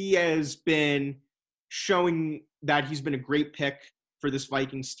 He has been showing that he's been a great pick for this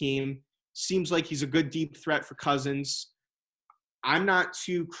Vikings team. Seems like he's a good deep threat for Cousins. I'm not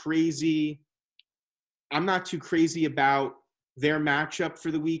too crazy about their matchup for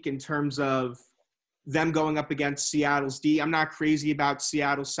the week in terms of them going up against Seattle's D. I'm not crazy about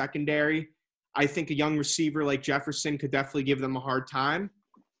Seattle's secondary. I think a young receiver like Jefferson could definitely give them a hard time.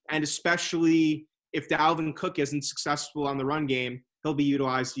 And especially if Dalvin Cook isn't successful on the run game, he'll be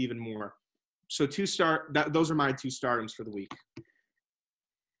utilized even more. So those are my 2 stardoms for the week.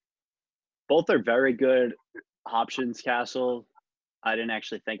 Both are very good options, Castle. I didn't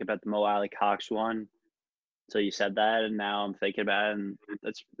actually think about the Mo Alley-Cox one until you said that, and now I'm thinking about it, and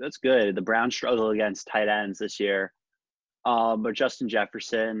that's good. The Browns struggle against tight ends this year. But Justin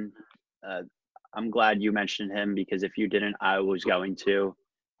Jefferson, I'm glad you mentioned him, because if you didn't, I was going to.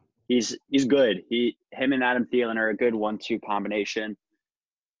 He's good. Him and Adam Thielen are a good 1-2 combination.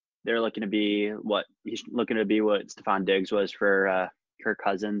 They're looking to be what Stephon Diggs was for Kirk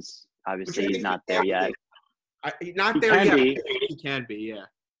Cousins. Obviously, he's not there yet. He can be, yeah.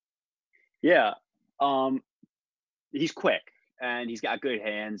 Yeah. He's quick and he's got good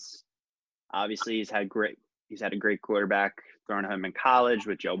hands. Obviously, he's had a great quarterback throwing him in college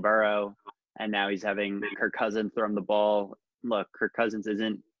with Joe Burrow, and now he's having Kirk Cousins throw him the ball. Look, Kirk Cousins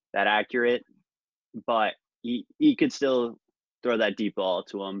isn't that accurate, but he could still throw that deep ball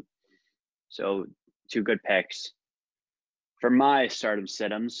to him. So 2 good picks. For my stardom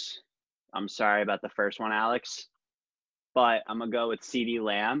situms, I'm sorry about the first one, Alex, but I'm going to go with CeeDee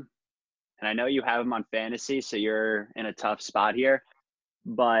Lamb. And I know you have him on fantasy, so you're in a tough spot here.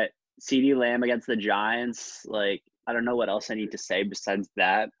 But CeeDee Lamb against the Giants, like, I don't know what else I need to say besides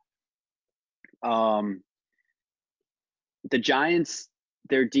that. The Giants,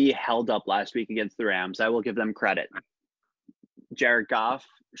 their D held up last week against the Rams. I will give them credit. Jared Goff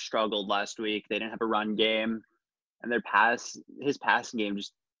struggled last week. They didn't have a run game, and his passing game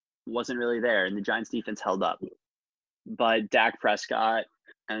just wasn't really there, and the Giants defense held up. But Dak Prescott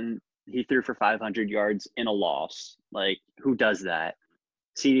and He threw for 500 yards in a loss. Like, who does that?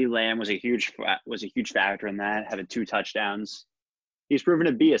 CeeDee Lamb was a huge factor in that, having 2 touchdowns. He's proven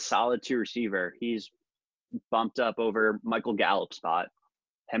to be a solid 2 receiver. He's bumped up over Michael Gallup's spot.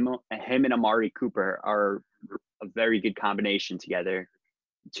 Him and Amari Cooper are a very good combination together.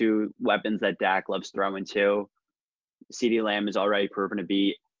 2 weapons that Dak loves throwing to. CeeDee Lamb is already proven to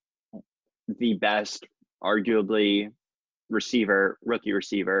be the best, arguably, rookie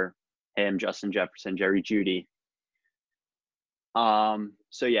receiver. Him, Justin Jefferson, Jerry Jeudy.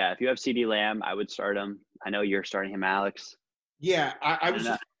 So yeah, if you have CeeDee Lamb, I would start him. I know you're starting him, Alex. Yeah, I was just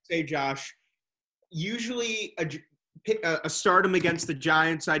going to say, Josh, usually a stardom against the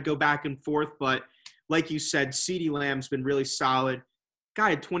Giants, I'd go back and forth, but like you said, CeeDee Lamb's been really solid.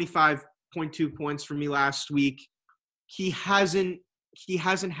 Guy had 25.2 points for me last week. He hasn't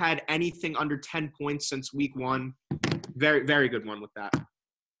had anything under 10 points since week 1. Very, very good one with that.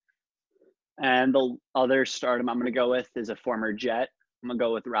 And the other stardom I'm going to go with is a former Jet. I'm going to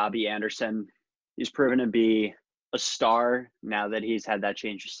go with Robbie Anderson. He's proven to be a star now that he's had that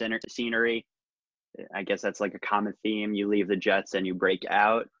change of scenery. I guess that's like a common theme. You leave the Jets and you break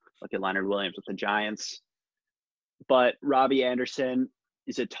out. Look at Leonard Williams with the Giants. But Robbie Anderson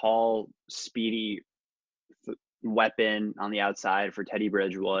is a tall, speedy weapon on the outside for Teddy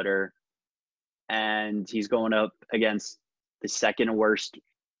Bridgewater. And he's going up against the second worst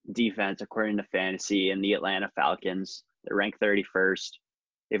defense according to fantasy in the Atlanta Falcons. They're ranked 31st.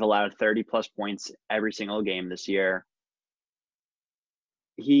 They've allowed 30-plus points every single game this year.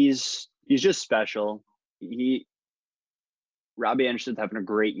 He's just special. Robbie Anderson's having a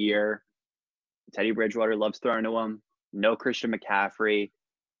great year. Teddy Bridgewater loves throwing to him. No Christian McCaffrey.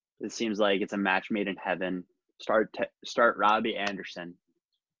 It seems like it's a match made in heaven. Start Robbie Anderson.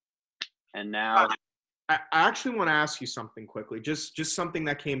 And now I actually want to ask you something quickly. Just something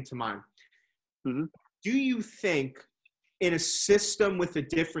that came to mind. Mm-hmm. Do you think in a system with a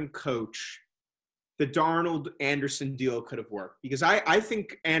different coach, the Darnold Anderson duo could have worked? Because I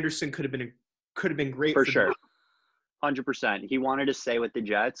think Anderson could have been great for sure. 100%. He wanted to stay with the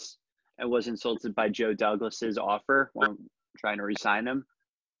Jets and was insulted by Joe Douglas's offer when trying to re-sign him.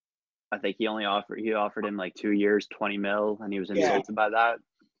 I think he offered him like 2 years, $20 million, and he was insulted by that.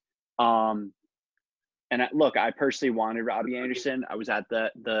 And look, I personally wanted Robbie Anderson. I was at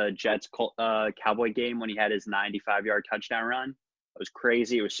the Jets Cowboy game when he had his 95-yard touchdown run. It was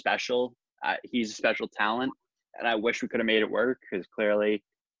crazy. It was special. He's a special talent, and I wish we could have made it work because clearly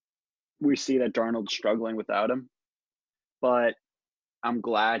we see that Darnold's struggling without him. But I'm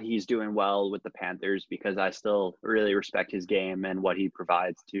glad he's doing well with the Panthers because I still really respect his game and what he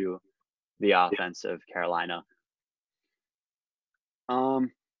provides to the offense of Carolina.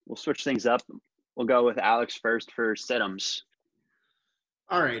 We'll switch things up. We'll go with Alex first for sit-ems.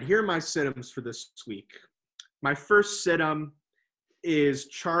 All right, here are my sit-ems for this week. My first sit-em is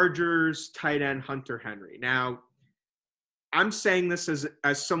Chargers tight end Hunter Henry. Now, I'm saying this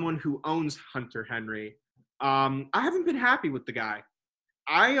as someone who owns Hunter Henry. I haven't been happy with the guy.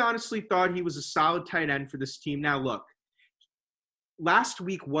 I honestly thought he was a solid tight end for this team. Now, look, last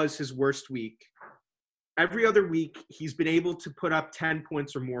week was his worst week. Every other week, he's been able to put up 10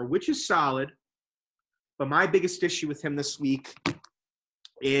 points or more, which is solid. But my biggest issue with him this week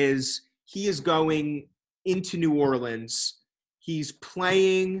is he is going into New Orleans. He's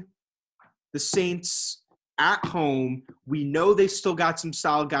playing the Saints at home. We know they still got some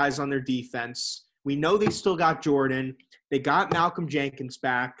solid guys on their defense. We know they still got Jordan. They got Malcolm Jenkins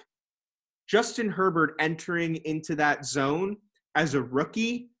back. Justin Herbert entering into that zone as a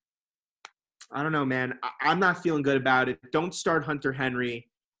rookie, I don't know, man. I'm not feeling good about it. Don't start Hunter Henry.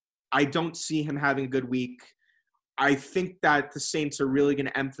 I don't see him having a good week. I think that the Saints are really going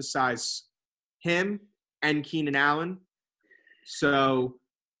to emphasize him and Keenan Allen. So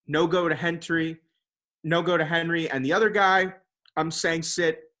no go to Henry. And the other guy, I'm saying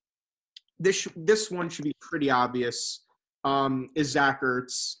sit. This one should be pretty obvious, is Zach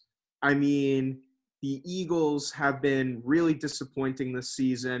Ertz. I mean, the Eagles have been really disappointing this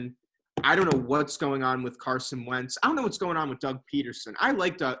season. I don't know what's going on with Carson Wentz. I don't know what's going on with Doug Peterson. I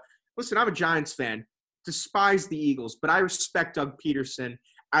like Doug. Listen, I'm a Giants fan. Despise the Eagles, but I respect Doug Peterson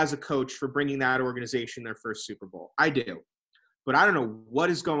as a coach for bringing that organization their first Super Bowl. I do. But I don't know what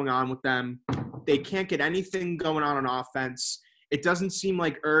is going on with them. They can't get anything going on offense. It doesn't seem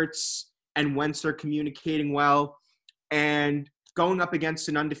like Ertz and Wentz are communicating well. And going up against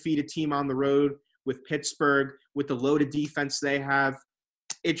an undefeated team on the road with Pittsburgh, with the loaded defense they have,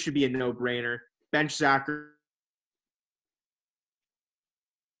 it should be a no-brainer. Bench Zach Ertz.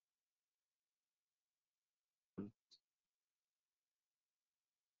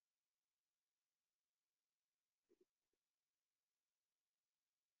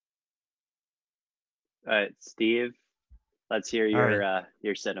 All right, Steve, let's hear All right.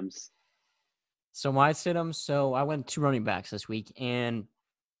 your situms. So my sit-em, so I went 2 running backs this week, and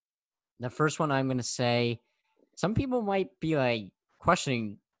the first one I'm going to say, some people might be like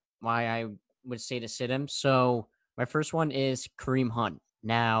questioning why I would say to sit him. So my first one is Kareem Hunt.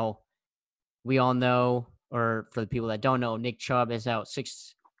 Now, we all know, or for the people that don't know, Nick Chubb is out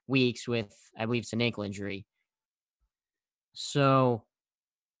 6 weeks with, I believe it's an ankle injury. So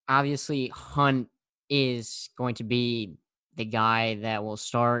obviously, Hunt is going to be the guy that will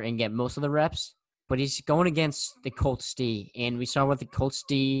start and get most of the reps, but he's going against the Colts D, and we saw what the Colts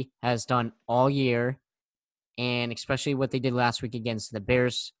D has done all year, and especially what they did last week against the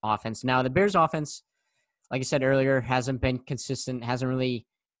Bears offense. Now, the Bears offense, like I said earlier, hasn't been consistent, hasn't really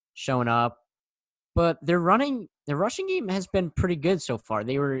shown up, but their rushing game has been pretty good so far.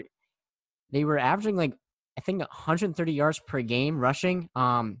 They were averaging like, I think, 130 yards per game rushing.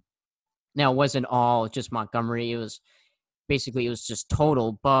 Now, it wasn't all just Montgomery. It was just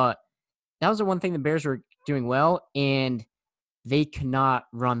total. But that was the one thing the Bears were doing well, and they could not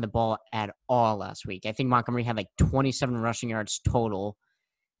run the ball at all last week. I think Montgomery had like 27 rushing yards total.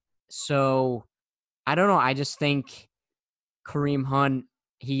 So I don't know. I just think Kareem Hunt,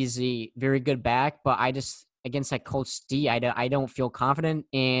 he's a very good back, but I just, against that Colts D, I don't feel confident,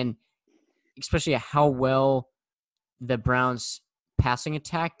 and especially how well the Browns passing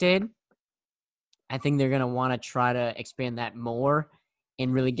attack did. I think they're going to want to try to expand that more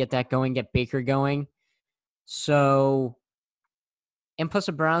and really get that going, get Baker going. So, and plus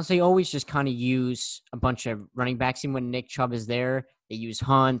the Browns, they always just kind of use a bunch of running backs. Even when Nick Chubb is there, they use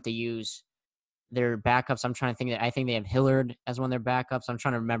Hunt, they use their backups. I think they have Hillard as one of their backups. I'm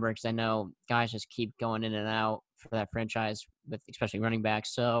trying to remember because I know guys just keep going in and out for that franchise with especially running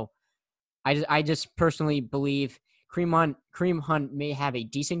backs. So I just personally believe Kareem Hunt may have a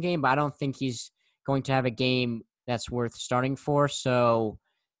decent game, but I don't think he's going to have a game that's worth starting for. So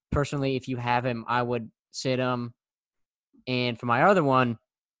personally, if you have him, I would sit him. And for my other one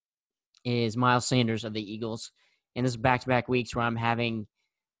is Miles Sanders of the Eagles. And this is back-to-back weeks where I'm having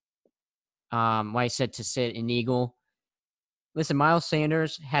why I said to sit an Eagle. Listen, Miles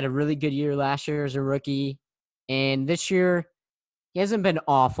Sanders had a really good year last year as a rookie. And this year, he hasn't been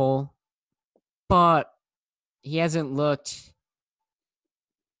awful, but he hasn't looked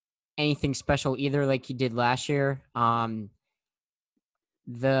anything special either like he did last year.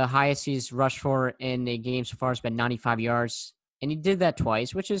 The highest he's rushed for in a game so far has been 95 yards, and he did that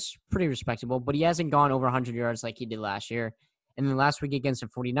twice, which is pretty respectable, but he hasn't gone over 100 yards like he did last year. And then last week against the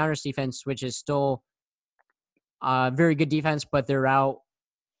 49ers defense, which is still a very good defense, but they're out,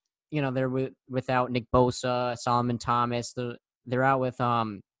 they're without Nick Bosa, Solomon Thomas. They're out with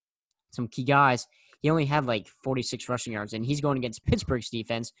some key guys. He only had like 46 rushing yards, and he's going against Pittsburgh's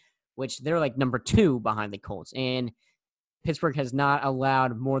defense, which they're like number 2 behind the Colts. And Pittsburgh has not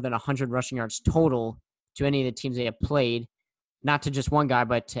allowed more than 100 rushing yards total to any of the teams they have played, not to just one guy,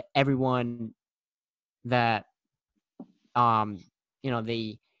 but to everyone that,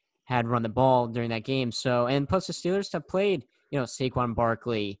 they had run the ball during that game. So, and plus the Steelers have played, Saquon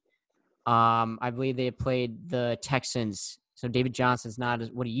Barkley. I believe they have played the Texans. So David Johnson's not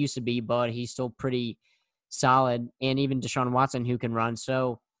what he used to be, but he's still pretty solid. And even Deshaun Watson, who can run.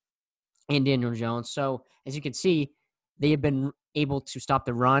 So, and Daniel Jones. So as you can see, they have been able to stop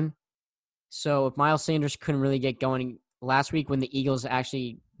the run. So if Miles Sanders couldn't really get going last week when the Eagles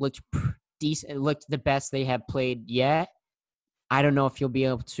actually looked decent, looked the best they have played yet, I don't know if he'll be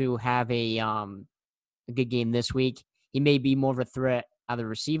able to have a good game this week. He may be more of a threat out of the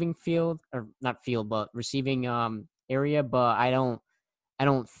receiving field, or not field, but receiving area. But I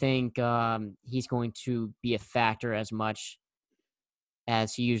don't think he's going to be a factor as much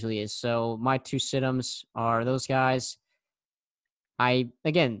as he usually is. So my 2 sit-ems are those guys. They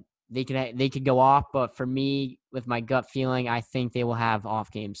could go off, but for me, with my gut feeling, I think they will have off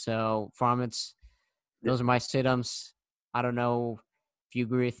games. So those are my sit-ems. I don't know if you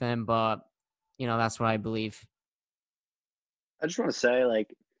agree with them, but that's what I believe. I just want to say,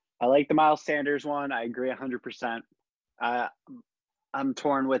 I like the Miles Sanders one. I agree 100%. I'm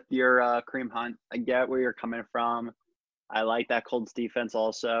torn with your Kareem Hunt. I get where you're coming from. I like that Colts defense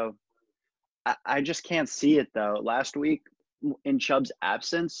also. I just can't see it, though. Last week, in Chubb's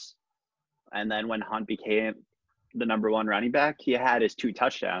absence, and then when Hunt became the number 1 running back, he had his 2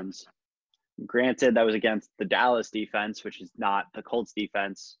 touchdowns. Granted, that was against the Dallas defense, which is not the Colts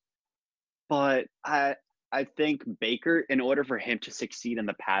defense. But I think Baker, in order for him to succeed in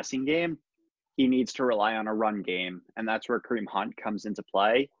the passing game, he needs to rely on a run game, and that's where Kareem Hunt comes into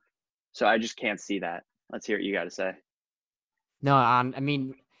play. So I just can't see that. Let's hear what you got to say. No,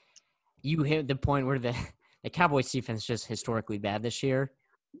 you hit the point where the Cowboys defense is just historically bad this year.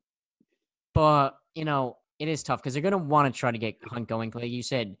 But, it is tough because they're going to want to try to get Hunt going. Like you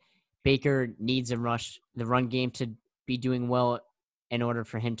said, Baker needs the run game to be doing well in order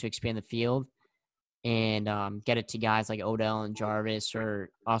for him to expand the field and get it to guys like Odell and Jarvis or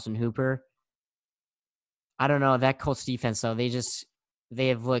Austin Hooper. I don't know. That Colts defense, though,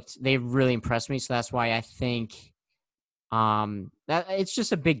 they've really impressed me. So that's why I think that it's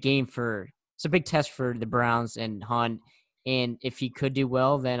just a big game it's a big test for the Browns and Hunt. And if he could do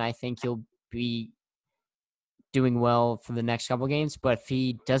well, then I think he'll be doing well for the next couple games. But if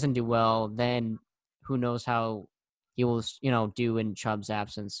he doesn't do well, then who knows how he will, do in Chubb's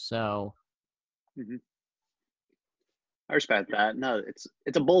absence. So I respect that. No, it's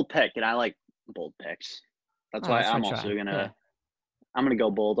a bold pick, and I like bold picks. That's why I'm also I'm gonna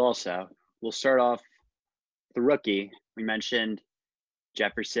go bold also. We'll start off the rookie. We mentioned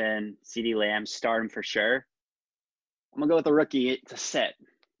Jefferson, CeeDee Lamb, start him for sure. I'm gonna go with the rookie to sit,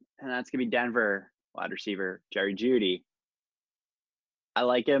 and that's gonna be Denver wide receiver Jerry Jeudy. I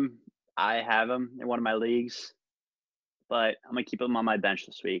like him. I have him in one of my leagues, but I'm gonna keep him on my bench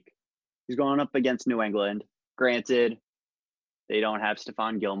this week. He's going up against New England. Granted, they don't have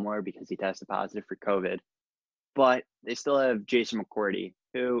Stephon Gilmore because he tested positive for COVID, but they still have Jason McCourty,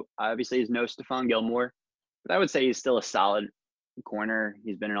 who obviously is no Stephon Gilmore, but I would say he's still a solid corner.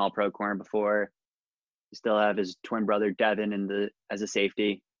 He's been an all-pro corner before. You still have his twin brother Devin as a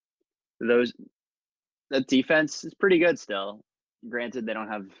safety. That defense is pretty good still. Granted, they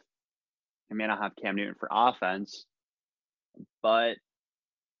may not have Cam Newton for offense, but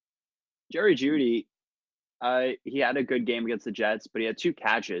Jerry Jeudy, he had a good game against the Jets, but he had 2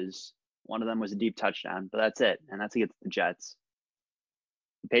 catches. One of them was a deep touchdown, but that's it, and that's against the Jets.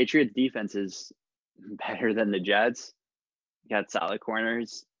 The Patriots defense is better than the Jets. You got solid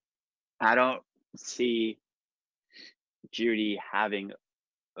corners. I don't see Jeudy having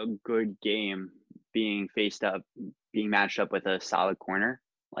a good game being matched up with a solid corner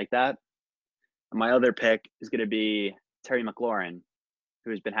like that. And my other pick is going to be Terry McLaurin,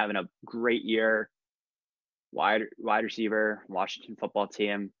 who's been having a great year, wide receiver, Washington football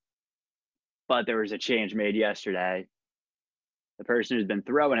team. But there was a change made yesterday. The person who's been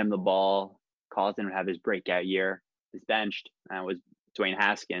throwing him the ball caused him to have his breakout year is benched. That was Dwayne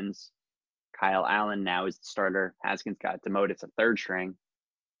Haskins. Kyle Allen now is the starter. Haskins got demoted to 3rd string.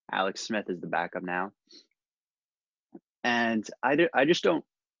 Alex Smith is the backup now. And I just don't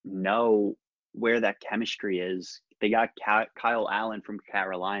know where that chemistry is. They got Kyle Allen from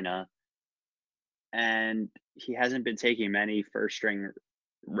Carolina, and he hasn't been taking many first-string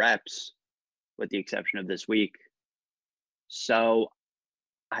reps with the exception of this week. So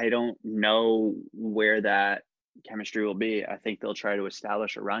I don't know where that chemistry will be. I think they'll try to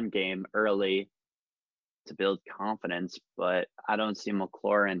establish a run game early to build confidence, but I don't see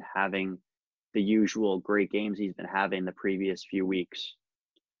McLaurin having the usual great games he's been having the previous few weeks.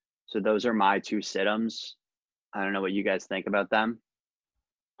 So those are my 2 sit-ems. I don't know what you guys think about them.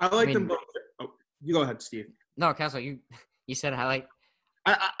 I like them both. Oh, you go ahead, Steve. No, Castle, you said I like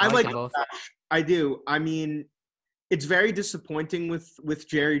them both. I do. I mean, it's very disappointing with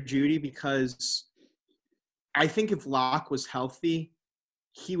Jerry Jeudy because I think if Locke was healthy,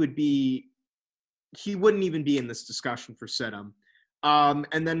 he wouldn't even be in this discussion for sit-em.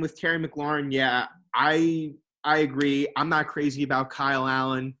 And then with Terry McLaurin, yeah, I agree. I'm not crazy about Kyle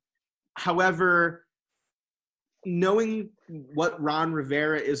Allen. However, knowing what Ron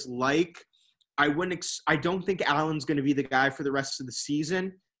Rivera is like, I don't think Allen's going to be the guy for the rest of the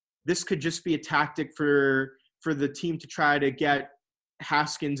season. This could just be a tactic for the team to try to get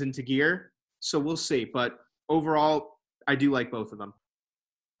Haskins into gear. So we'll see. But overall, I do like both of them.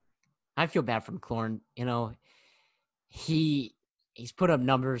 I feel bad for McLaurin. He's put up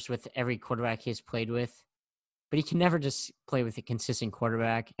numbers with every quarterback he's played with, but he can never just play with a consistent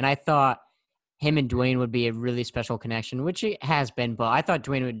quarterback. And I thought him and Dwayne would be a really special connection, which it has been, but I thought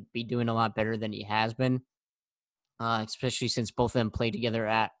Dwayne would be doing a lot better than he has been, especially since both of them played together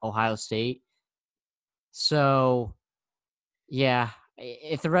at Ohio State. So, yeah,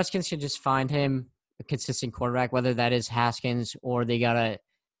 if the Redskins could just find him a consistent quarterback, whether that is Haskins or they got to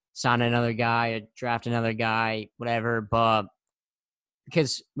sign another guy or draft another guy, whatever, but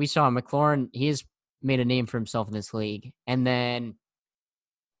because we saw McLaurin, he has made a name for himself in this league. And then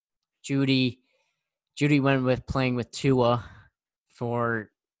Jeudy went with playing with Tua for a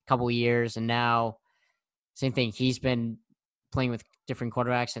couple of years, and now same thing. He's been playing with different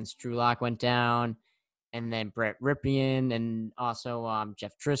quarterbacks since Drew Lock went down, and then Brett Ripien, and also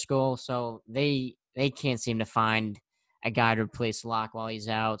Jeff Driscoll. So they can't seem to find a guy to replace Locke while he's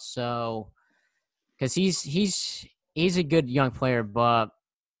out. So, because he's a good young player, but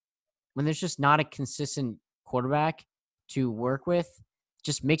when there's just not a consistent quarterback to work with, it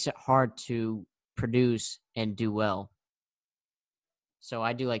just makes it hard to produce and do well. So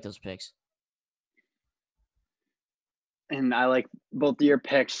I do like those picks. And I like both of your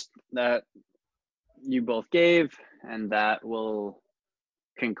picks that you both gave, and that will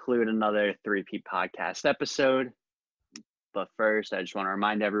conclude another 3P podcast episode. But first, I just want to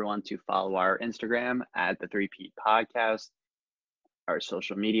remind everyone to follow our Instagram at the 3P podcast. Our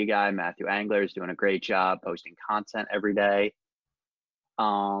social media guy, Matthew Angler, is doing a great job posting content every day.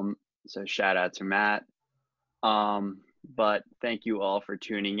 So shout out to Matt. But thank you all for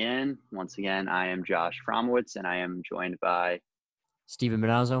tuning in. Once again, I am Josh Fromowitz, and I am joined by Steven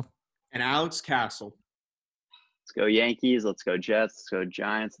Benazzo and Alex Castle. Let's go Yankees. Let's go Jets. Let's go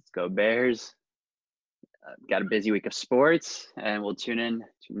Giants. Let's go Bears. Got a busy week of sports, and we'll tune in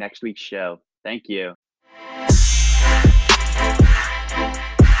to next week's show. Thank you.